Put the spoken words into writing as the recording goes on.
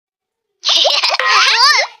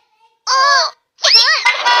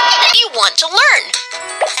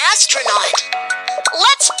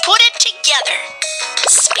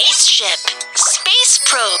spaceship. Space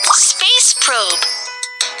probe, space probe.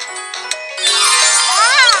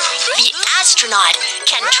 The astronaut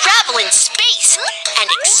can travel in space and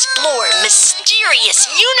explore mysterious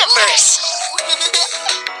universe.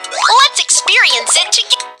 Let's experience it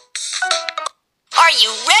together. Are you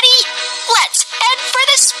ready? Let's head for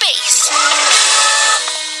the space.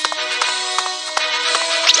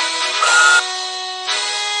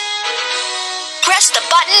 Press the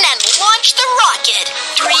button and launch the rocket.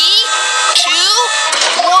 3, 2,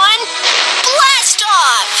 1, blast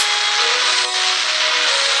off!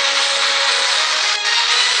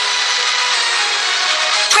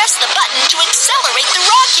 Press the button to accelerate the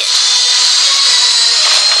rocket.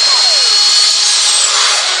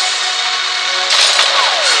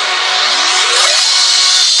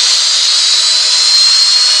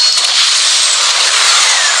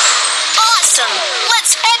 Awesome!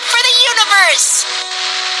 Let's head for the universe!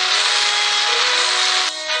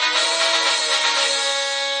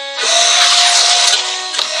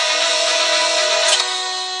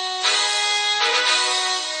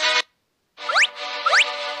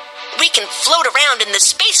 We can float around in the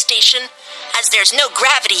space station as there's no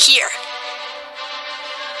gravity here.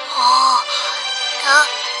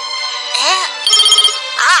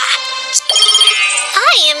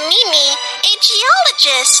 I am Mimi, a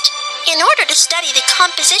geologist. In order to study the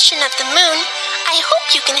composition of the moon, I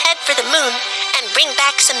hope you can head for the moon and bring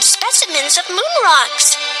back some specimens of moon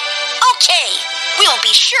rocks. Okay, we will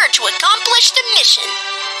be sure to accomplish the mission.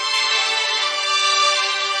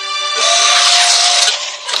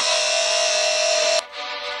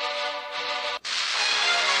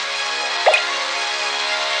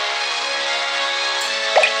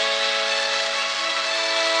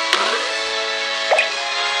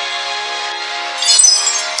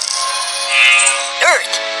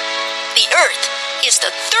 The Earth is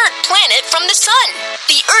the third planet from the Sun.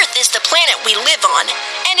 The Earth is the planet we live on,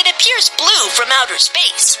 and it appears blue from outer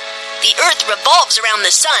space. The Earth revolves around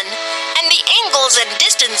the Sun, and the angles and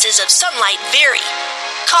distances of sunlight vary,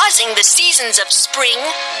 causing the seasons of spring,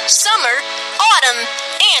 summer, autumn,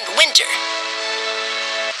 and winter.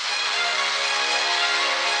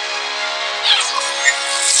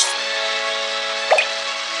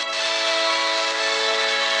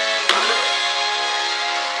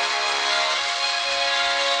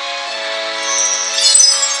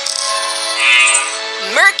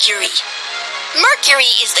 Mercury.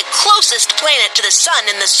 Mercury is the closest planet to the Sun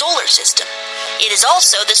in the solar system. It is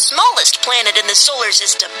also the smallest planet in the solar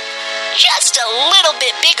system, just a little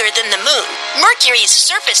bit bigger than the Moon. Mercury's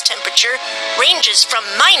surface temperature ranges from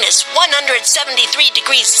 -173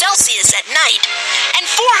 degrees Celsius at night and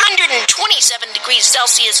 427 degrees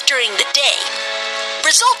Celsius during the day,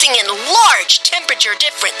 resulting in large temperature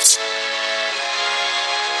difference.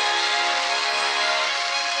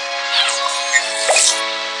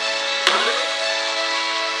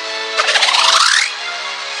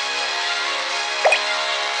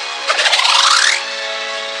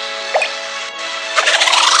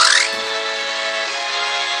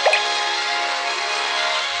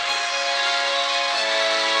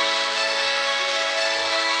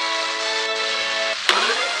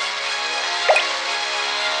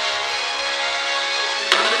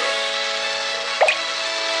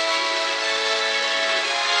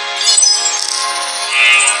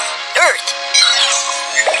 Earth.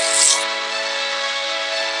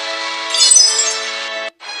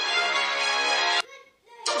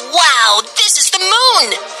 Wow, this is the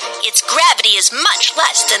Moon! Its gravity is much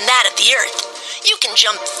less than that of the Earth. You can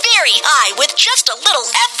jump very high with just a little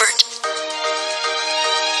effort.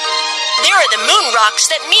 There are the moon rocks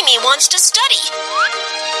that Mimi wants to study.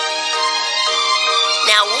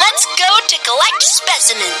 Now let's go to collect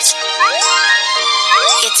specimens.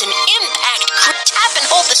 It's an impact. Tap and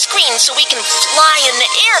hold the screen so we can fly in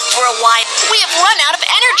the air for a while. We have run out of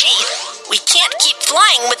energy. We can't keep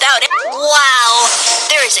flying without it. Wow,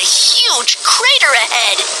 there is a huge crater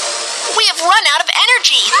ahead. We have run out of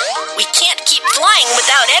energy. We can't keep flying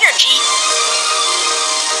without energy.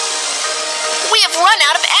 We have run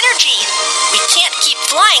out of energy. We can't keep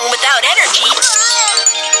flying without energy.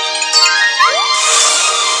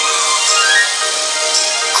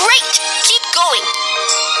 Great! Keep going.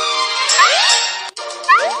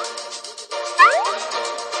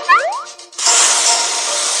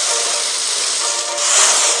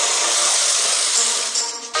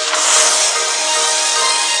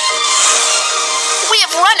 We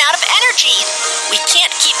have run out of energy. We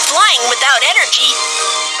can't keep flying without energy.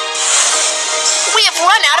 We have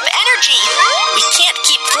run out of energy. We can't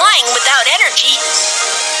keep flying without energy.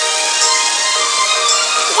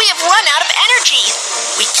 We have run out of energy.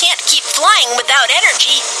 We can't keep flying without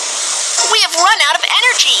energy. We have run out of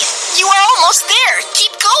energy. You are almost there.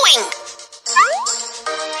 Keep going.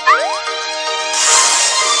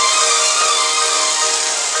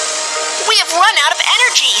 We have run out of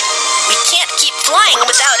energy. We can't keep flying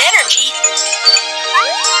without energy.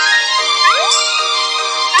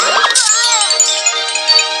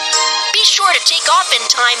 Be sure to take off in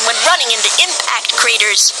time when running into impact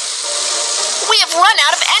craters. We have run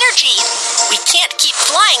out of energy. We can't keep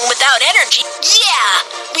flying without energy. Yeah,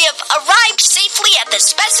 we have arrived safely at the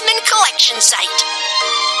specimen collection site.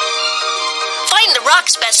 Find the rock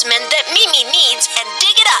specimen that Mimi needs and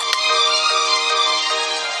dig it up.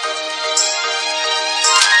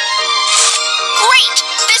 Great!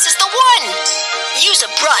 This is the one! Use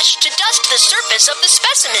a brush to dust the surface of the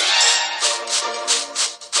specimen.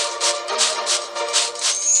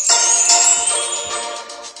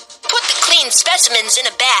 Put the clean specimens in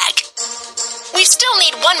a bag. We still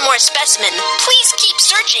need one more specimen. Please keep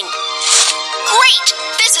searching. Great!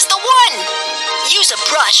 This is the one! Use a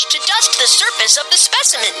brush to dust the surface of the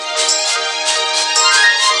specimen.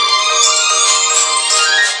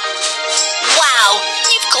 Wow!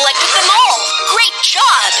 You've collected them all! Great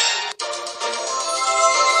job!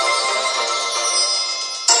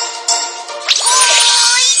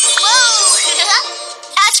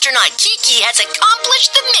 Astronaut Kiki has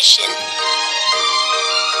accomplished the mission.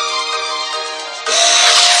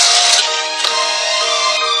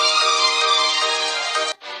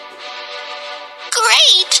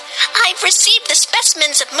 Great! I've received the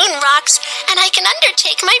specimens of moon rocks, and I can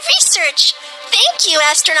undertake my research. Thank you,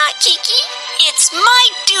 Astronaut Kiki. It's my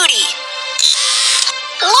duty.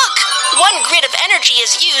 Look! One grid of energy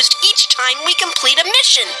is used each time we complete a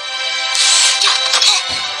mission.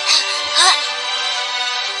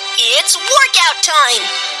 It's workout time!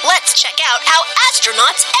 Let's check out how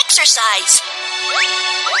astronauts exercise.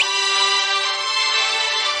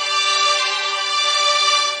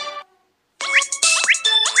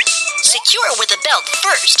 Secure with a belt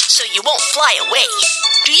first so you won't fly away.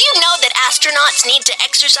 Do you know that astronauts need to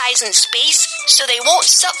exercise in space so they won't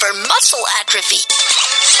suffer muscle atrophy?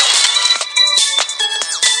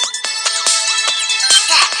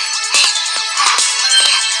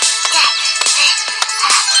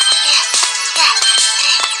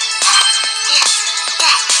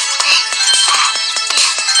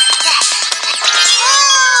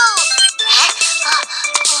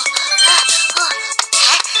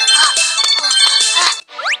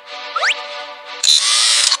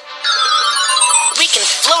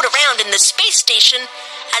 In the space station,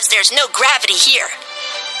 as there's no gravity here.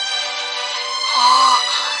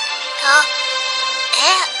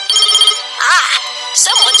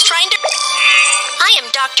 Someone's trying to... I am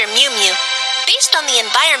Dr. Mew Mew. Based on the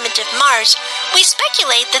environment of Mars, we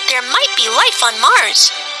speculate that there might be life on Mars.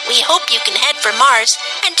 We hope you can head for Mars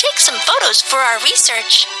and take some photos for our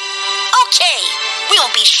research. Okay, we will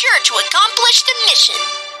be sure to accomplish the mission.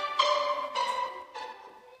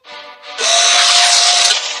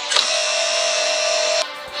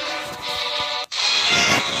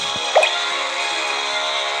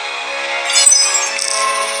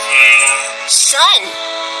 Sun.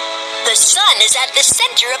 The sun is at the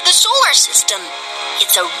center of the solar system.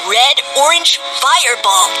 It's a red-orange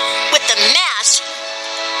fireball with the mass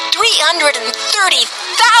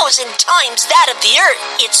 330,000 times that of the Earth.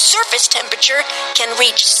 Its surface temperature can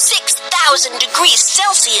reach 6,000 degrees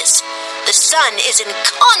Celsius. The sun is in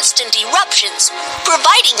constant eruptions,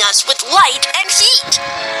 providing us with light and heat.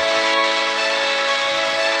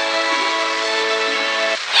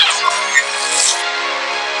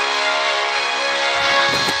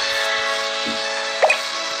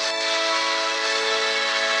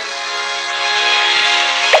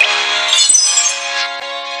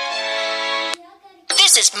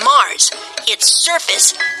 This is Mars. Its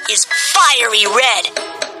surface is fiery red.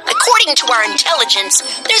 According to our intelligence,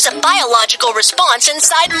 there's a biological response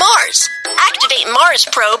inside Mars. Activate Mars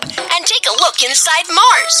probe and take a look inside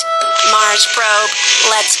Mars. Mars probe,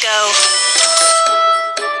 let's go.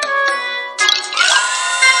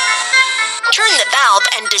 Turn the valve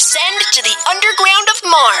and descend to the underground of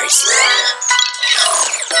Mars.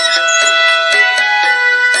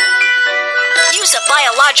 Use a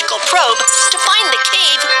biological probe to find the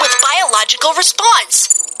cave with biological response.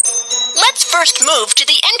 Let's first move to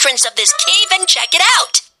the entrance of this cave and check it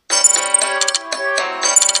out.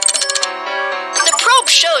 The probe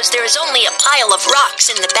shows there is only a pile of rocks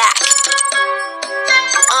in the back.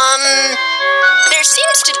 There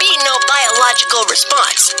seems to be no biological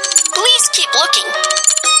response. Please keep looking.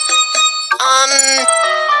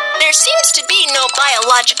 There There seems to be no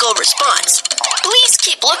biological response. Please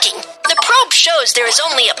keep looking. The probe shows there is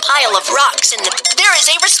only a pile of rocks and there is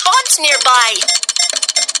a response nearby.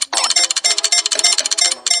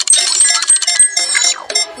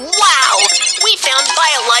 Wow! We found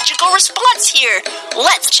biological response here.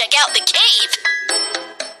 Let's check out the cave.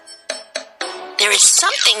 There is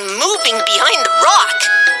something moving behind the rock.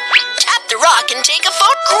 Tap the rock and take a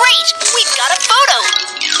photo. Great! We've got a photo.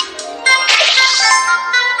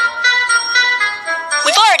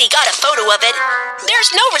 We've already got a photo of it. There's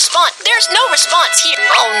no response. There's no response here.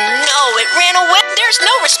 Oh no, it ran away. There's no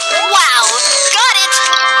response. Wow! Got it!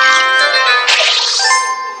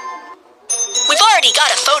 We've already got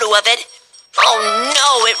a photo of it. Oh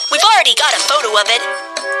no, we've already got a photo of it.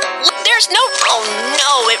 There's no. Oh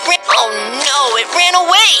no, it ran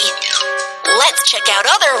away. Let's check out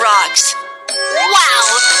other rocks.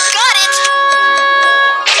 Wow, got it.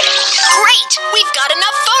 Great, we've got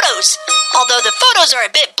enough photos. Although the photos are a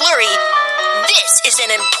bit blurry, this is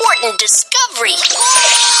an important discovery.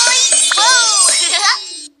 Whoa!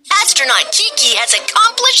 Astronaut Kiki has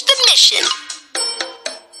accomplished the mission.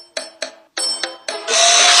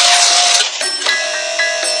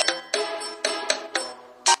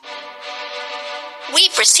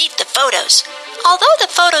 We've received the photos. Although the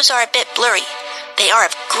photos are a bit blurry, they are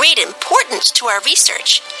of great importance to our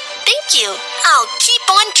research. Thank you. I'll keep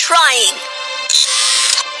on trying.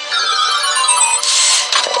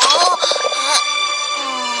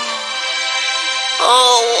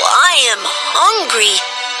 Oh, I am hungry.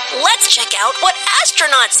 Let's check out what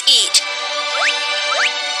astronauts eat.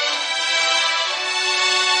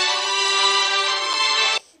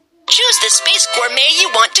 Choose the space gourmet you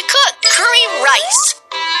want to cook. Curry rice.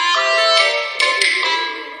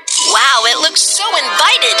 Wow, it looks so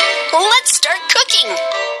invited. Let's start cooking.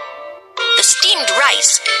 The steamed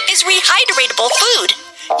rice is rehydratable food.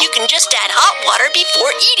 You can just add hot water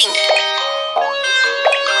before eating.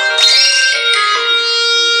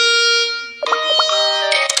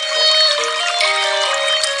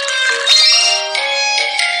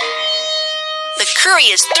 The curry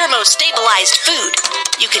is thermostabilized food.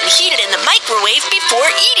 You can heat it in the microwave before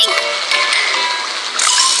eating.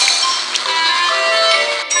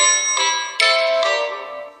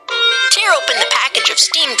 Tear open the package of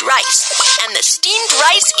steamed rice, and the steamed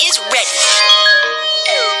rice is ready.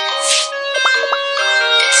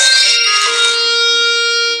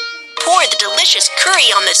 Pour the delicious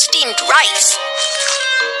curry on the steamed rice.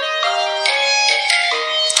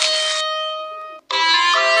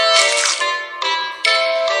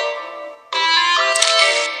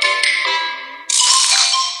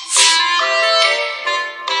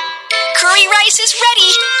 Curry rice is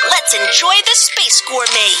ready. Let's enjoy the space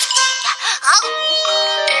gourmet.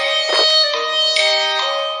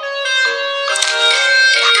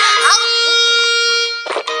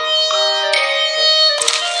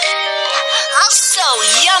 So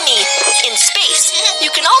yummy! In space,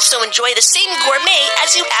 you can also enjoy the same gourmet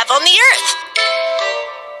as you have on the Earth.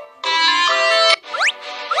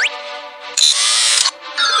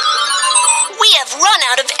 We have run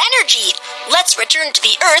out of energy. Let's return to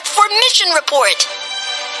the Earth for mission report.